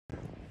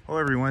Hello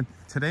everyone,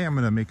 today I'm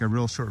going to make a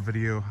real short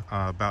video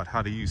about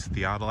how to use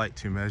Theodolite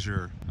to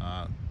measure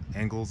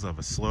angles of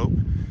a slope.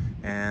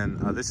 And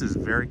this is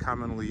very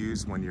commonly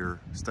used when you're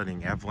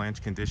studying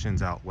avalanche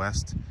conditions out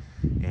west,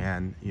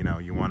 and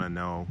you want to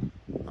know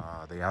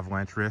the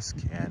avalanche risk,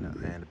 and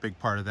a big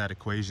part of that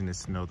equation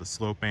is to know the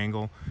slope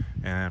angle,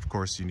 and of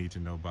course you need to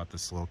know about the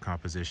slope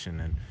composition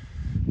and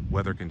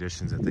weather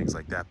conditions and things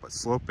like that. But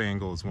slope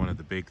angle is one of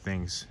the big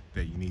things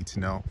that you need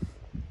to know.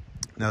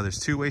 Now there's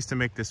two ways to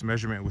make this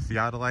measurement with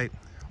Theodolite.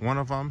 One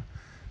of them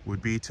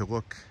would be to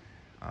look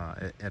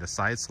at a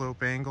side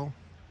slope angle,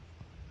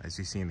 as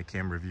you see in the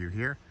camera view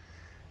here.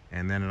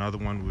 And then another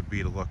one would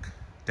be to look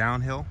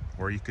downhill,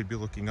 or you could be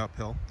looking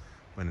uphill.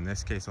 But in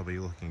this case, I'll be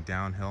looking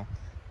downhill,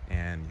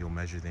 and you'll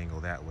measure the angle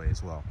that way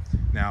as well.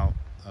 Now,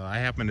 I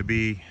happen to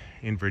be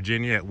in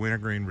Virginia at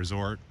Wintergreen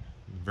Resort.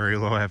 Very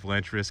low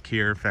avalanche risk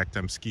here. In fact,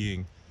 I'm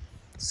skiing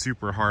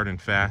super hard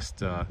and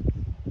fast,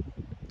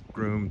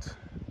 groomed,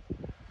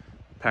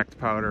 packed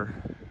powder,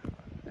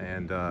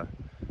 and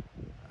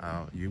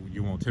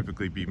you won't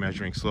typically be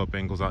measuring slope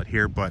angles out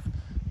here, but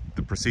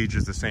the procedure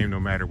is the same no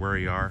matter where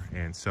you are.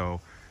 And so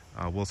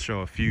we'll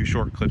show a few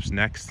short clips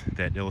next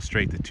that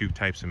illustrate the two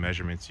types of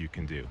measurements you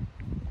can do.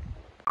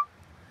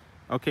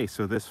 Okay,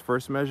 so this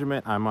first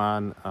measurement, I'm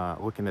on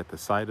looking at the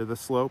side of the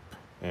slope,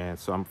 and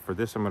so for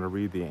this I'm going to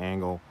read the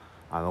angle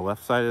on the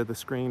left side of the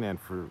screen, and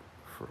for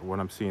what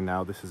I'm seeing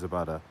now, this is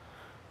about a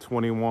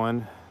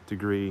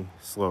 21-degree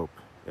slope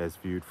as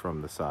viewed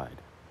from the side.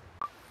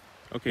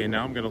 Okay,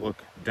 now I'm going to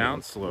look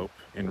down slope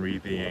and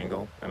read the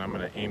angle, and I'm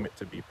going to aim it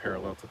to be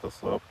parallel to the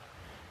slope.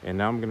 And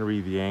now I'm going to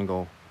read the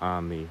angle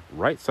on the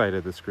right side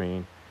of the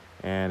screen,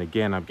 and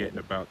again I'm getting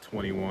about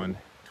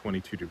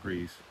 22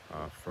 degrees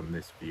from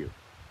this view.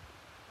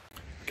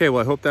 Okay,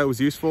 well, I hope that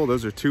was useful.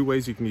 Those are two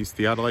ways you can use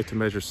Theodolite to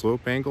measure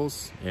slope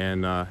angles,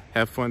 and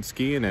have fun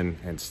skiing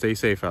and stay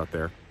safe out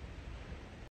there.